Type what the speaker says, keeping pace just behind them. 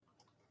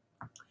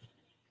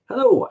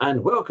Hello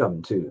and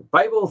welcome to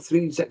Bible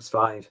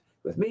 365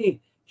 with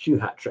me, Hugh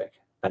Hatrick,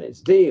 and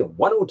it's day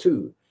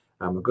 102,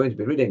 and we're going to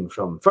be reading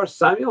from 1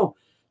 Samuel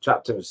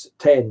chapters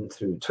 10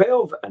 through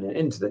 12 and then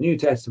into the New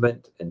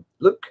Testament in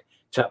Luke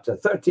chapter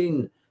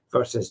 13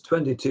 verses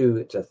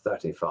 22 to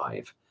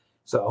 35.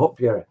 So I hope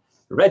you're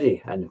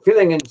ready and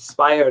feeling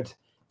inspired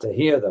to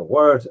hear the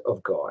word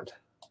of God.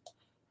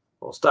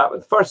 We'll start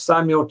with 1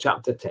 Samuel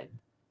chapter 10.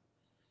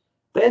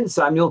 Then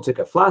Samuel took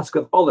a flask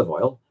of olive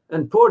oil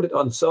and poured it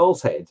on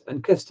Saul's head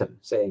and kissed him,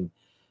 saying,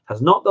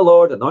 "Has not the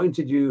Lord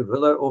anointed you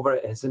ruler over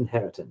his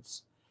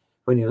inheritance?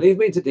 When you leave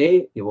me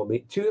today, you will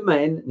meet two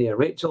men near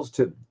Rachel's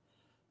tomb.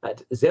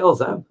 At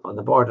Zelzah, on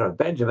the border of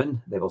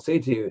Benjamin, they will say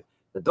to you,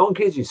 'The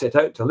donkeys you set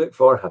out to look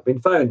for have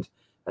been found,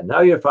 and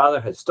now your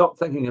father has stopped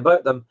thinking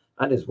about them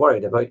and is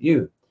worried about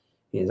you.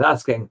 He is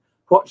asking,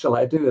 what shall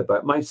I do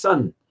about my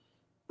son?'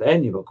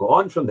 Then you will go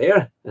on from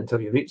there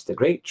until you reach the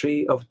great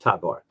tree of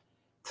Tabor.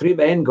 3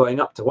 men going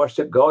up to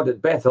worship God at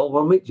Bethel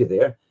will meet you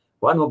there.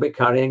 One will be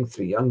carrying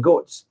 3 young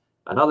goats,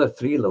 another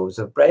 3 loaves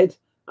of bread,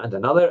 and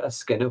another a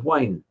skin of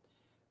wine.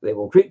 They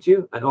will greet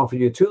you and offer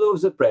you 2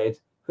 loaves of bread,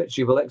 which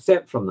you will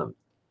accept from them.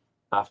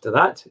 After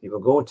that, you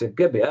will go to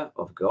Gibeah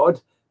of God,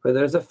 where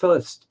there is a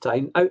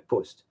Philistine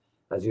outpost.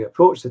 As you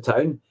approach the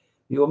town,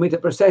 you will meet a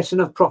procession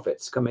of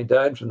prophets coming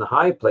down from the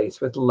high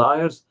place with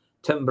lyres,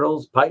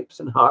 timbrels, pipes,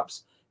 and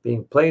harps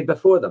being played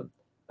before them,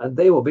 and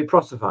they will be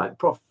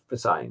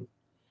prophesying.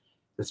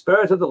 The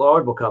Spirit of the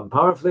Lord will come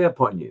powerfully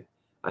upon you,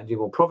 and you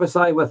will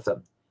prophesy with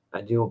them,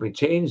 and you will be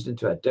changed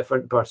into a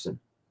different person.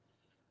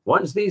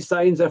 Once these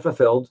signs are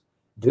fulfilled,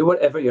 do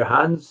whatever your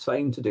hands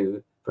find to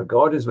do, for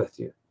God is with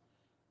you.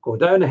 Go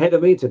down ahead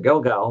of me to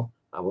Gilgal.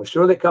 I will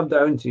surely come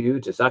down to you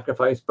to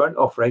sacrifice burnt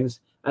offerings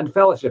and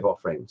fellowship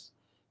offerings,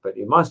 but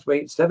you must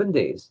wait 7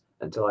 days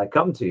until I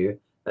come to you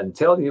and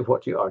tell you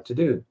what you are to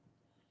do."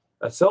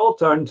 As Saul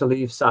turned to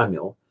leave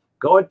Samuel,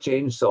 God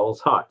changed Saul's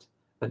heart,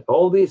 and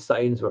all these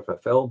signs were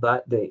fulfilled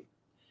that day.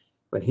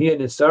 When he and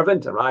his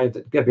servant arrived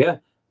at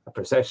Gibeah, a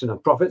procession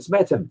of prophets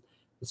met him.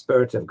 The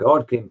Spirit of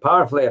God came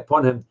powerfully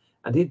upon him,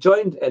 and he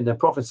joined in the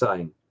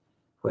prophesying.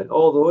 When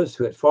all those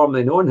who had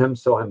formerly known him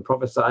saw him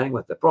prophesying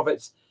with the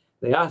prophets,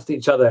 they asked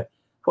each other,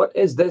 "What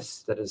is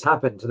this that has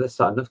happened to the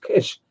son of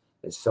Kish?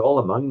 Is Saul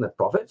among the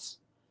prophets?"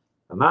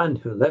 A man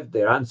who lived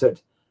there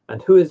answered,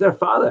 "And who is their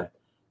father?"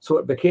 So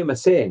it became a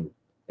saying,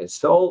 "Is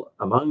Saul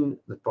among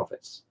the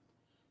prophets?"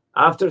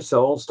 After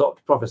Saul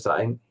stopped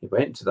prophesying, he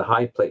went to the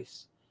high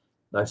place.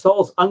 Now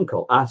Saul's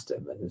uncle asked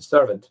him and his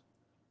servant,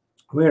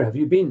 "Where have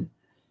you been?"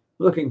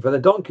 "Looking for the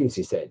donkeys,"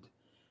 he said.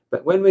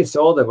 "But when we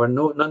saw there were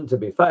none to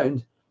be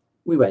found,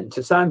 we went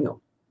to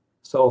Samuel."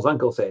 Saul's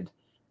uncle said,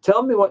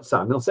 "Tell me what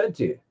Samuel said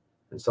to you."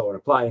 And Saul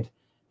replied,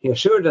 "He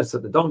assured us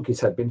that the donkeys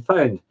had been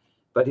found,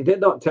 but he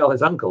did not tell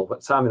his uncle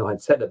what Samuel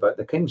had said about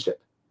the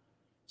kingship."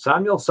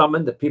 Samuel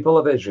summoned the people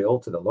of Israel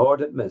to the Lord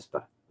at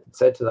Mizpah and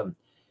said to them,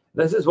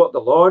 "This is what the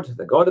Lord,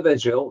 the God of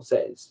Israel,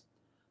 says.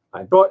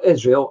 I brought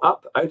Israel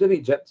up out of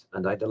Egypt,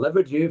 and I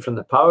delivered you from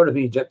the power of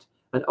Egypt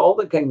and all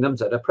the kingdoms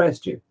that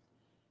oppressed you.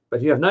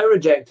 But you have now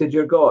rejected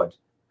your God,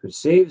 who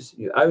saves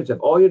you out of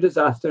all your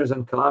disasters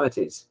and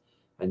calamities.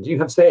 And you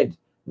have said,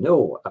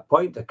 'No,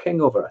 appoint a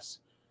king over us.'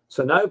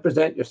 So now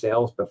present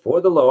yourselves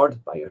before the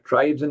Lord by your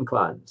tribes and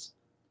clans."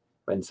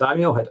 When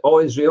Samuel had all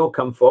Israel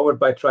come forward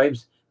by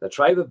tribes, the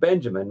tribe of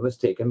Benjamin was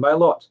taken by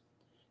lot.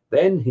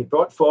 Then he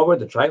brought forward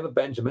the tribe of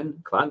Benjamin,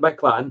 clan by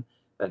clan,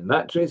 and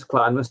Matri's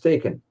clan was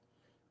taken.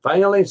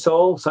 Finally,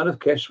 Saul, son of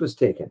Kish, was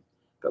taken.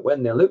 But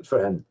when they looked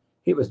for him,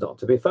 he was not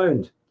to be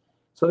found.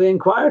 So they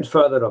inquired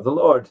further of the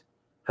Lord,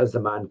 "Has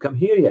the man come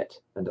here yet?"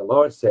 And the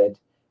Lord said,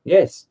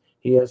 "Yes,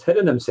 he has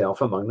hidden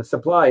himself among the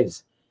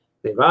supplies."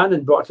 They ran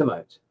and brought him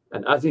out.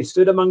 And as he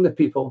stood among the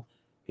people,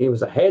 he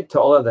was a head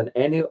taller than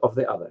any of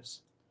the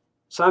others.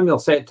 Samuel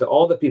said to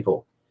all the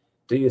people,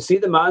 "Do you see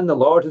the man the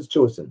Lord has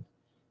chosen?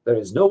 There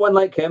is no one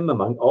like him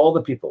among all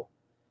the people."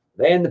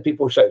 Then the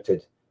people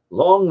shouted,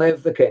 "Long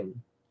live the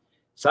king."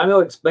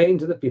 Samuel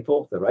explained to the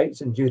people the rights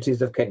and duties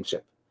of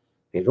kingship.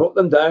 He wrote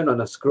them down on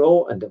a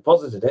scroll and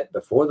deposited it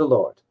before the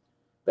Lord.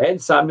 Then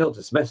Samuel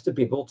dismissed the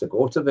people to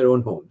go to their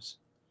own homes.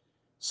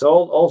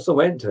 Saul also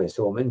went to his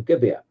home in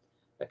Gibeah,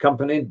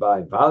 accompanied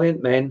by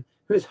valiant men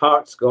whose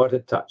hearts God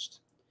had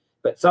touched.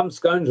 But some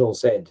scoundrels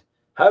said,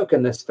 "How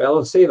can this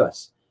fellow save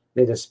us?"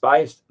 They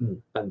despised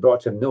him and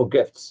brought him no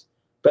gifts.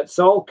 But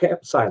Saul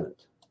kept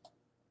silent.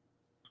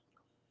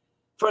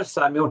 1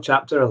 Samuel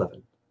chapter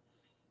 11.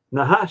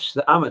 Nahash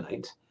the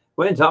Ammonite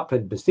went up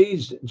and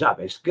besieged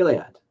Jabesh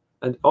Gilead,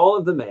 and all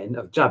of the men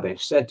of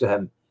Jabesh said to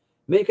him,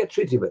 "Make a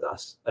treaty with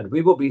us, and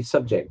we will be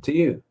subject to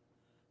you."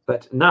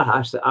 But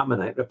Nahash the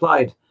Ammonite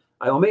replied,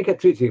 "I will make a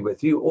treaty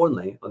with you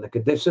only on the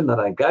condition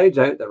that I gouge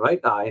out the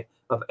right eye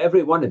of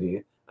every one of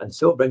you, and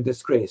so bring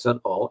disgrace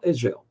on all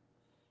Israel."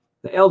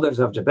 The elders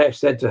of Jabesh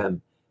said to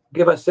him,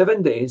 "Give us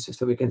 7 days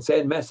so we can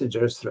send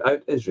messengers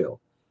throughout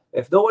Israel.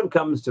 If no one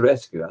comes to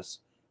rescue us,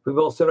 we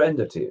will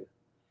surrender to you."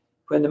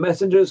 When the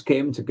messengers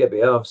came to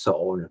Gibeah of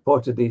Saul and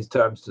reported these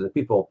terms to the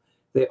people,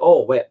 they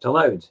all wept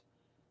aloud.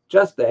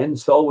 Just then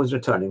Saul was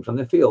returning from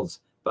the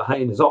fields,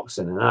 behind his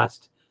oxen and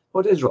asked,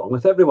 "What is wrong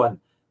with everyone?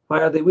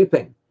 Why are they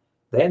weeping?"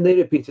 Then they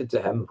repeated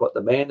to him what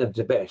the men of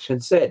Jabesh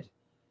had said.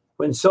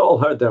 When Saul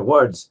heard their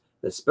words,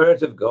 the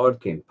Spirit of God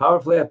came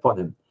powerfully upon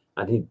him,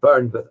 and he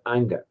burned with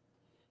anger.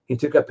 He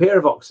took a pair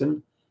of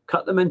oxen,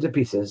 cut them into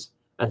pieces,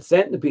 and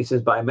sent the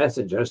pieces by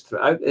messengers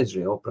throughout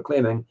Israel,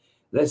 proclaiming,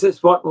 "This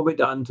is what will be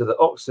done to the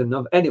oxen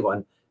of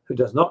anyone who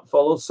does not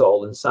follow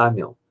Saul and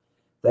Samuel."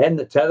 Then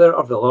the terror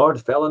of the Lord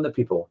fell on the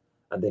people,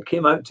 and they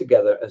came out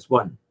together as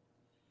one.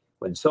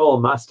 When Saul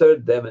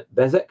mastered them at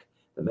Bezek,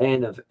 the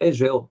men of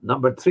Israel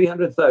numbered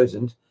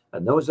 300,000,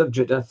 and those of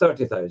Judah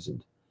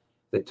 30,000.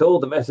 They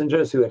told the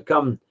messengers who had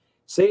come,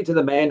 "Say to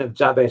the men of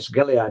Jabesh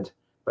Gilead,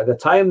 by the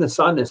time the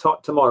sun is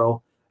hot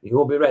tomorrow, you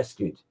will be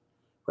rescued."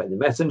 When the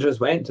messengers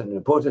went and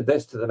reported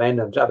this to the men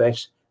of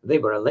Jabesh, they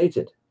were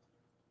elated.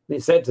 They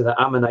said to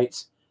the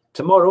Ammonites,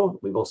 "Tomorrow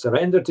we will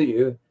surrender to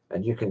you,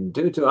 and you can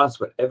do to us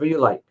whatever you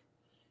like."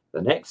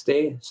 The next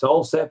day,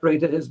 Saul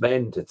separated his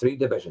men into 3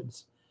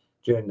 divisions.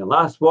 During the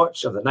last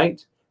watch of the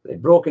night, they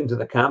broke into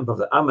the camp of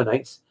the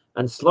Ammonites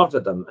and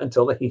slaughtered them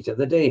until the heat of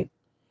the day.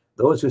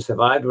 Those who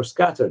survived were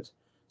scattered,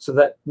 so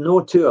that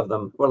no 2 of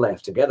them were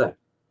left together.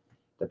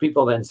 The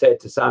people then said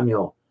to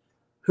Samuel,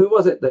 "Who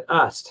was it that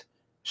asked,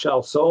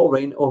 'Shall Saul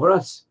reign over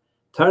us?'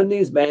 Turn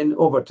these men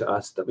over to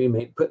us that we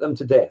may put them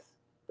to death."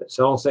 But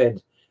Saul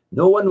said,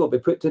 "No one will be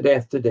put to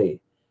death today,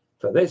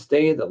 for this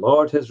day the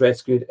Lord has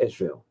rescued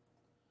Israel."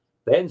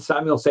 Then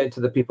Samuel said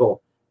to the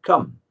people,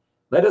 "Come,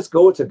 let us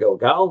go to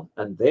Gilgal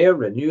and there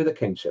renew the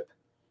kingship."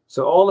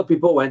 So all the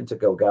people went to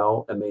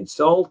Gilgal and made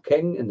Saul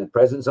king in the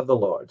presence of the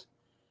Lord.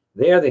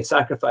 There they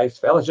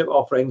sacrificed fellowship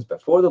offerings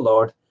before the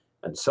Lord,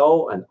 and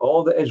Saul and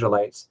all the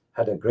Israelites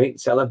had a great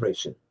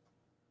celebration.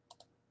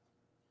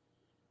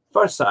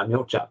 1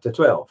 Samuel chapter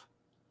 12.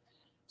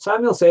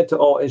 Samuel said to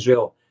all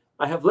Israel,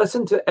 "I have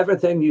listened to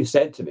everything you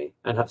said to me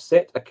and have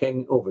set a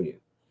king over you.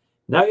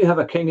 Now you have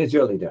a king as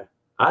your leader.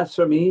 As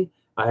for me,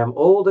 I am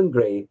old and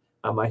grey,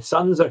 and my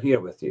sons are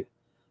here with you.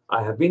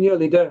 I have been your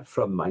leader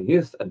from my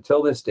youth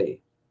until this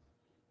day.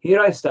 Here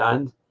I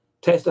stand,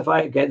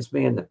 testify against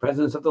me in the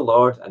presence of the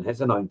Lord and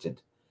his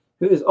anointed.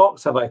 Whose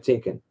ox have I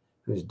taken?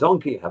 Whose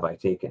donkey have I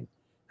taken?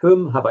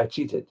 Whom have I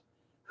cheated?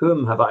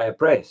 Whom have I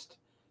oppressed?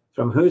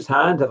 From whose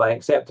hand have I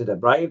accepted a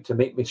bribe to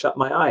make me shut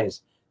my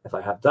eyes? If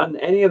I have done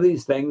any of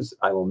these things,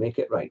 I will make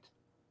it right."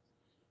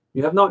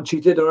 "You have not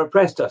cheated or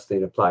oppressed us," they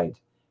replied.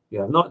 "You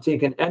have not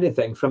taken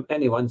anything from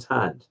anyone's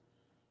hand."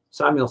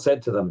 Samuel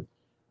said to them,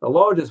 "The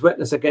Lord is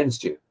witness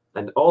against you,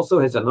 and also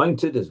his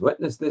anointed is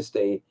witness this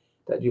day,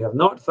 that you have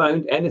not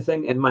found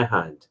anything in my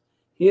hand.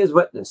 He is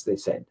witness," they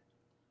said.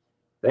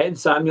 Then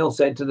Samuel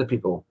said to the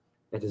people,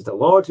 "It is the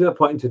Lord who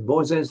appointed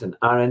Moses and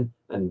Aaron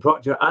and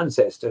brought your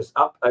ancestors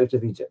up out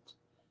of Egypt.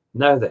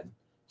 Now then,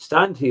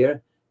 stand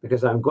here,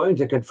 because I am going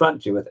to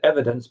confront you with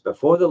evidence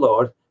before the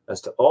Lord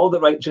as to all the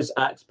righteous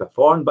acts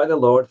performed by the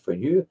Lord for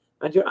you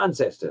and your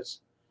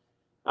ancestors.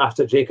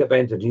 After Jacob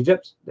entered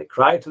Egypt, they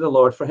cried to the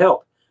Lord for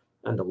help,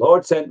 and the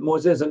Lord sent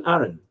Moses and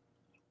Aaron,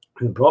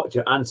 who brought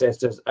your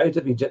ancestors out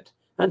of Egypt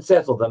and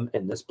settled them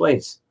in this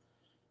place.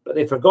 But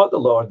they forgot the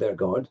Lord their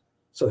God,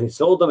 so he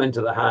sold them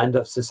into the hand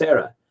of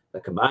Sisera,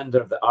 the commander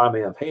of the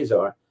army of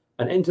Hazor,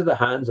 and into the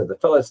hands of the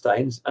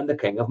Philistines and the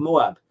king of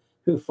Moab,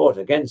 who fought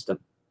against him.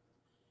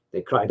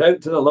 They cried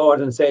out to the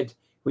Lord and said,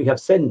 'We have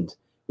sinned.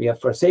 We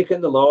have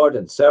forsaken the Lord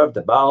and served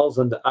the Baals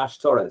and the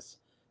Ashtoreths.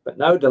 But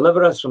now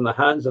deliver us from the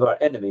hands of our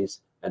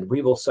enemies, and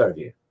we will serve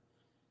you.'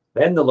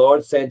 Then the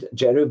Lord sent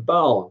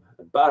Jerubbaal,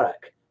 and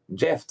Barak, and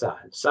Jephthah,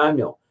 and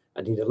Samuel,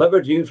 and he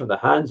delivered you from the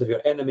hands of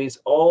your enemies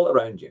all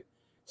around you,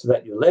 so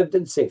that you lived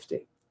in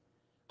safety.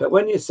 But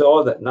when you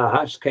saw that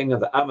Nahash, king of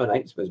the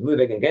Ammonites, was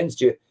moving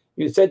against you,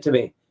 you said to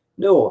me,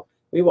 'No,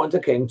 we want a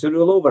king to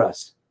rule over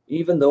us,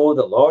 even though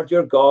the Lord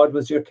your God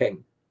was your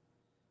king.'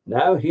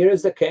 Now here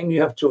is the king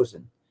you have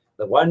chosen,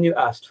 the one you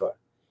asked for.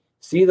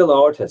 See, the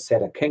Lord has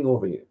set a king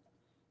over you.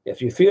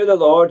 If you fear the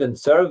Lord and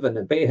serve and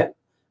obey him,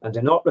 and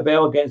do not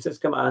rebel against his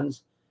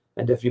commands,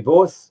 and if you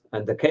both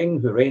and the king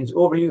who reigns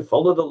over you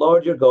follow the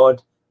Lord your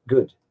God,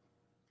 good.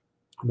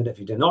 But if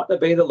you do not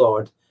obey the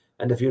Lord,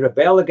 and if you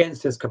rebel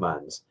against his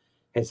commands,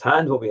 his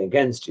hand will be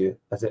against you,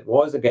 as it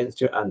was against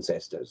your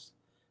ancestors.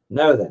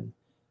 Now then,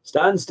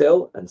 stand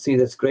still and see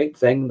this great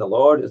thing the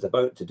Lord is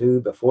about to do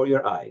before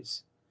your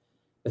eyes.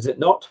 Is it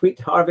not wheat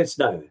harvest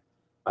now?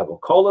 I will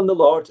call on the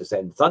Lord to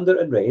send thunder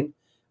and rain,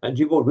 and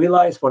you will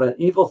realize what an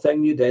evil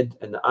thing you did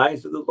in the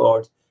eyes of the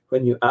Lord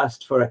when you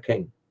asked for a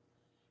king."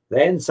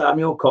 Then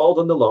Samuel called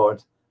on the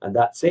Lord, and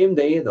that same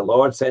day the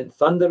Lord sent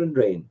thunder and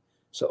rain.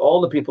 So all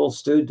the people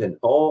stood in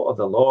awe of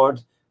the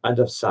Lord and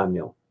of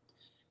Samuel.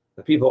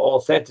 The people all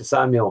said to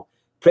Samuel,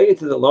 "Pray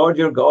to the Lord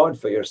your God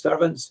for your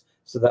servants,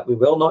 so that we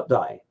will not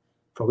die.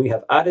 For we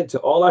have added to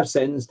all our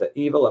sins the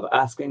evil of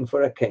asking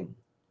for a king."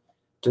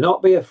 "Do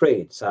not be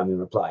afraid," Samuel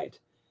replied.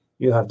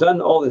 "You have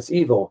done all this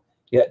evil,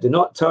 yet do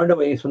not turn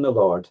away from the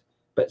Lord,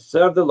 but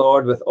serve the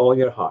Lord with all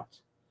your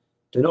heart.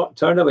 Do not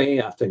turn away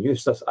after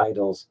useless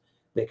idols.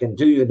 They can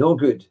do you no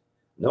good,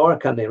 nor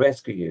can they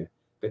rescue you,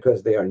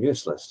 because they are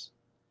useless.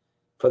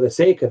 For the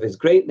sake of his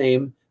great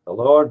name, The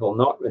Lord will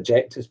not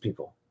reject his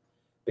people,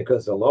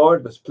 because the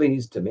Lord was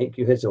pleased to make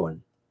you his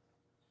own.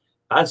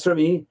 As for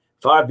me,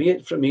 far be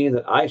it from me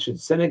that I should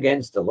sin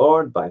against the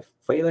Lord by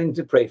failing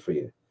to pray for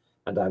you,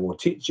 and I will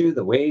teach you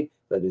the way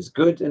that is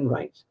good and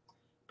right.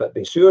 But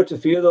be sure to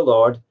fear the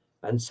Lord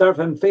and serve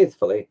him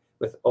faithfully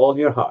with all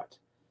your heart.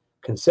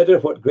 Consider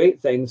what great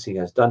things he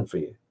has done for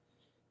you.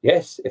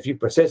 Yes, if you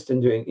persist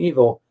in doing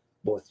evil,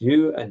 both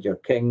you and your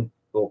king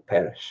will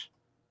perish.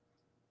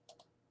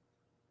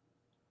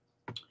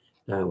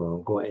 Now we'll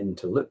go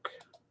into Luke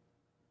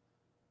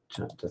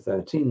chapter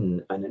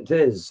 13, and it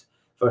is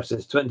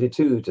verses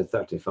 22 to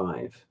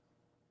 35.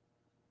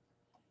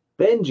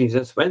 Then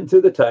Jesus went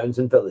through the towns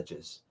and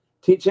villages,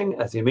 teaching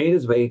as he made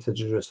his way to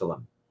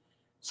Jerusalem.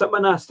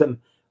 Someone asked him,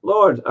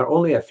 Lord, are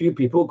only a few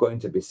people going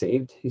to be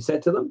saved? He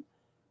said to them,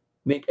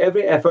 make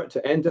every effort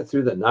to enter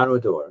through the narrow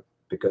door,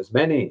 because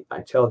many,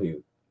 I tell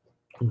you,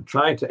 will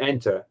try to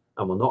enter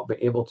and will not be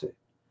able to.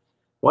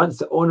 Once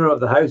the owner of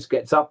the house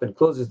gets up and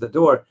closes the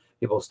door,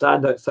 he will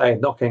stand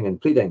outside knocking and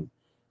pleading,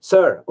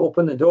 Sir,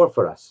 open the door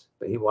for us.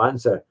 But he will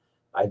answer,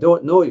 I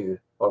don't know you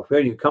or where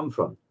you come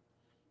from.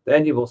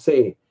 Then you will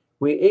say,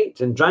 we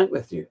ate and drank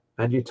with you,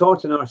 and you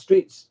taught in our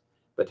streets.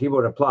 But he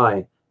will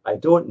reply, I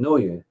don't know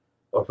you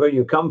or where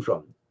you come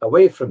from.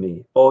 Away from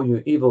me, all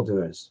you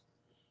evildoers.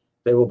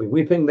 There will be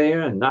weeping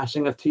there and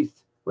gnashing of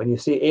teeth when you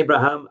see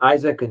Abraham,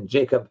 Isaac, and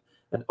Jacob,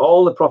 and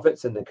all the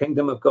prophets in the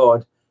kingdom of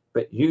God,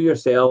 but you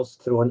yourselves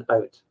thrown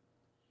out.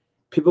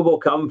 People will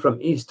come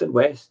from east and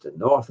west and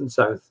north and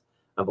south,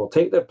 and will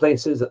take their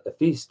places at the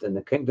feast in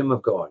the kingdom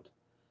of God.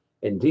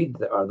 Indeed,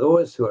 there are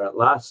those who are at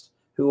last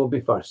who will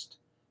be first,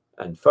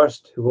 and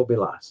first who will be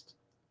last.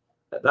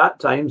 At that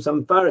time,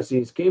 some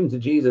Pharisees came to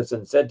Jesus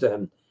and said to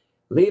him,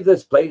 leave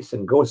this place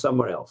and go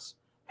somewhere else.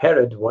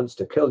 Herod wants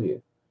to kill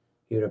you.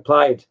 He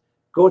replied,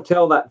 go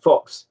tell that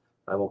fox,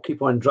 I will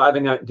keep on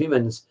driving out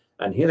demons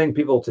and healing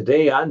people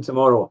today and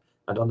tomorrow,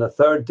 and on the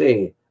third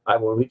day I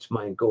will reach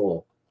my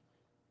goal.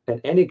 In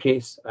any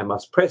case, I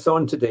must press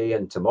on today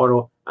and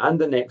tomorrow and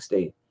the next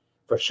day,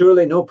 for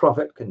surely no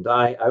prophet can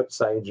die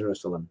outside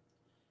Jerusalem.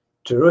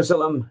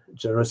 Jerusalem,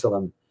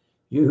 Jerusalem,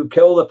 you who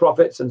kill the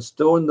prophets and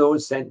stone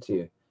those sent to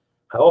you.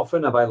 How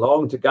often have I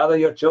longed to gather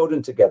your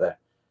children together,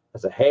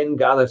 as a hen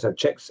gathers her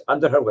chicks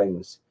under her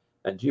wings,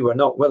 and you were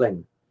not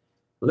willing.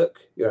 Look,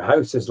 your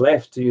house is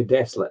left to you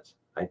desolate.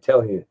 I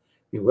tell you,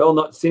 you will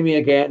not see me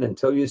again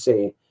until you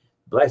say,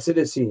 blessed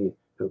is he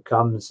who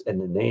comes in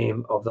the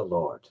name of the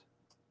Lord.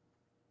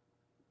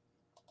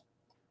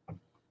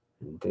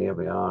 And there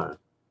we are.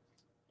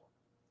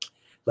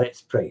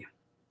 Let's pray.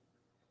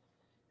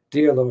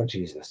 Dear Lord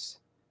Jesus,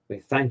 we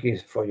thank you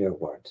for your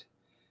word.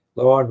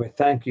 Lord, we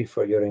thank you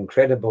for your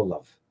incredible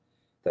love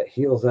that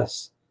heals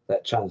us,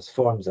 that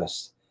transforms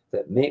us,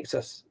 that makes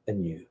us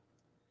anew.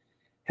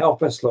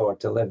 Help us, Lord,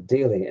 to live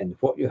daily in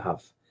what you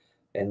have.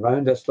 And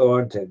round us,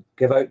 Lord, to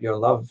give out your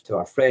love to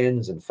our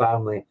friends and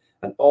family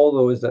and all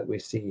those that we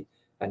see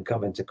and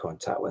come into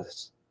contact with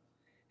us.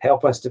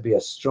 Help us to be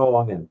a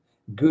strong and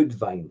good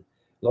vine,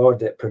 Lord,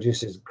 that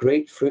produces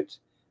great fruit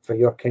for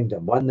your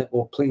kingdom, one that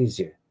will please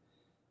you.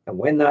 And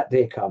when that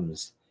day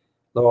comes,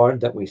 Lord,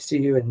 that we see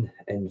you in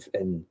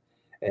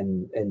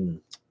the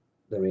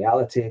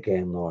reality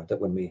again, Lord, that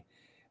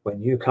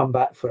when you come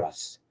back for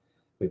us,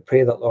 we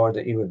pray that, Lord,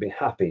 that you would be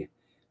happy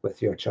with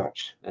your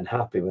church and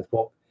happy with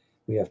what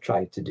we have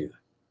tried to do.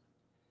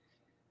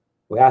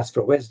 We ask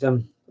for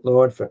wisdom,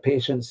 Lord, for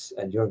patience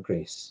and your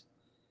grace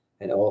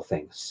in all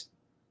things.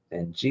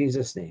 In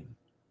Jesus' name,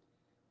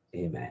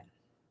 amen.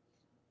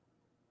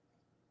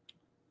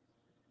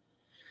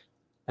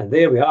 And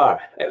there we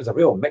are. It was a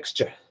real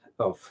mixture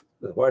of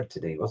the word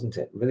today, wasn't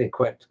it? Really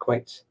quite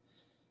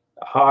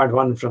a hard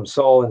one from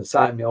Saul and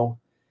Samuel,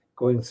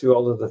 going through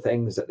all of the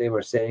things that they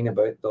were saying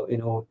about,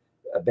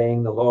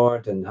 obeying the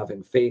Lord and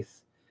having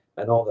faith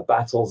and all the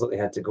battles that they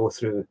had to go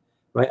through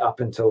right up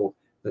until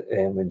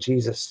when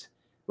Jesus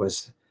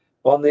was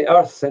on the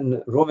earth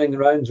and roaming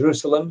around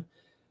Jerusalem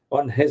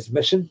on his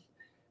mission,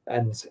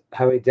 and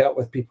how he dealt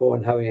with people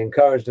and how he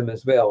encouraged them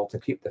as well to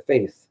keep the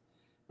faith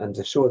and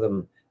to show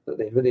them that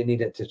they really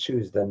needed to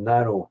choose the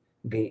narrow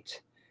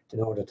gate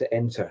in order to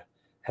enter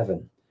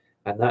heaven.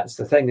 And that's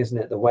the thing, isn't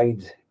it? The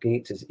wide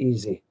gate is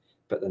easy,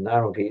 but the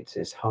narrow gate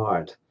is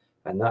hard.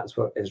 And that's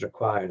what is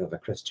required of a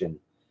Christian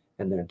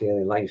in their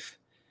daily life.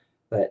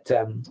 But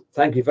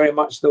thank you very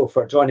much, though,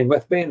 for joining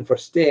with me and for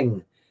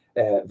staying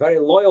very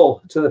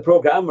loyal to the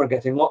program. We're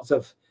getting lots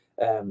of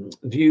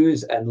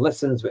views and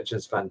listens, which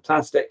is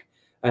fantastic.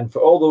 And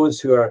for all those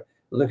who are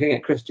looking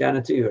at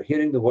Christianity, who are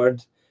hearing the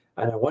word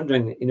and are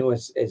wondering,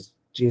 is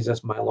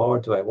Jesus my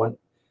Lord? Do I want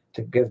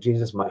to give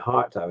Jesus my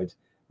heart? I would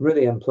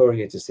really implore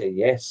you to say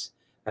yes.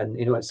 And,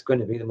 it's going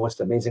to be the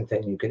most amazing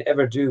thing you can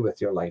ever do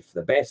with your life,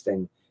 the best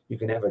thing you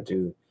can ever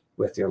do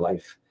with your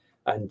life.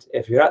 And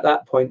if you're at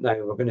that point now,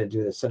 we're going to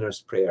do the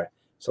sinner's prayer.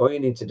 So all you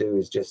need to do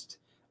is just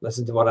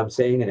listen to what I'm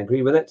saying and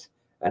agree with it.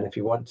 And if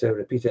you want to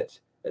repeat it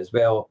as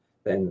well,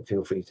 then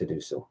feel free to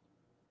do so.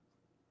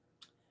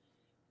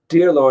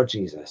 Dear Lord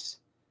Jesus,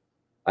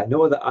 I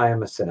know that I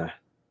am a sinner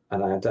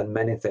and I have done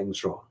many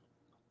things wrong.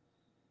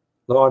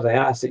 Lord, I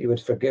ask that you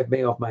would forgive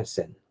me of my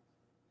sin.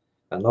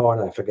 And Lord,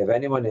 I forgive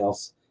anyone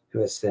else who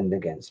has sinned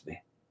against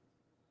me.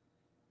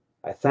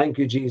 I thank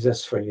you,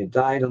 Jesus, for you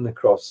died on the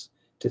cross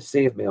to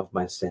save me of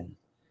my sin.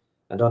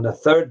 And on the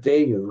third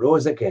day you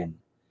rose again.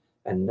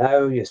 And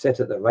now you sit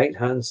at the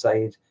right-hand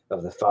side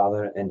of the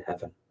Father in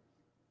heaven.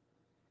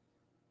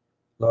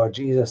 Lord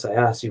Jesus, I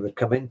ask you would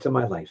come into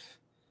my life,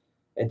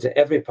 into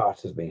every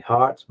part of me,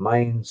 heart,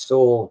 mind,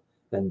 soul,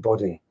 and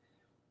body.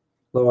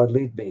 Lord,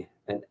 lead me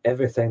in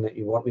everything that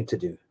you want me to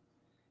do.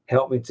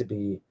 Help me to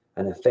be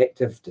an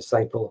effective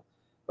disciple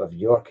of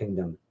your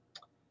kingdom.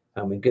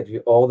 And we give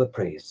you all the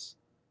praise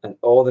and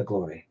all the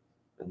glory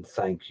and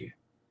thank you.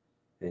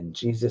 In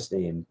Jesus'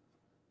 name,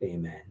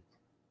 amen.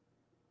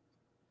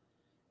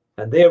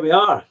 And there we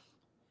are.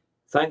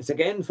 Thanks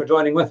again for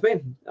joining with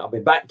me. I'll be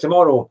back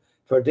tomorrow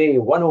for day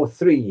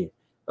 103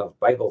 of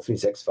Bible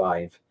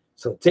 365.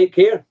 So take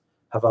care,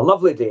 have a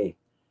lovely day,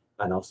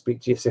 and I'll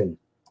speak to you soon.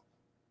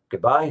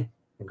 Goodbye,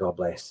 and God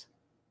bless.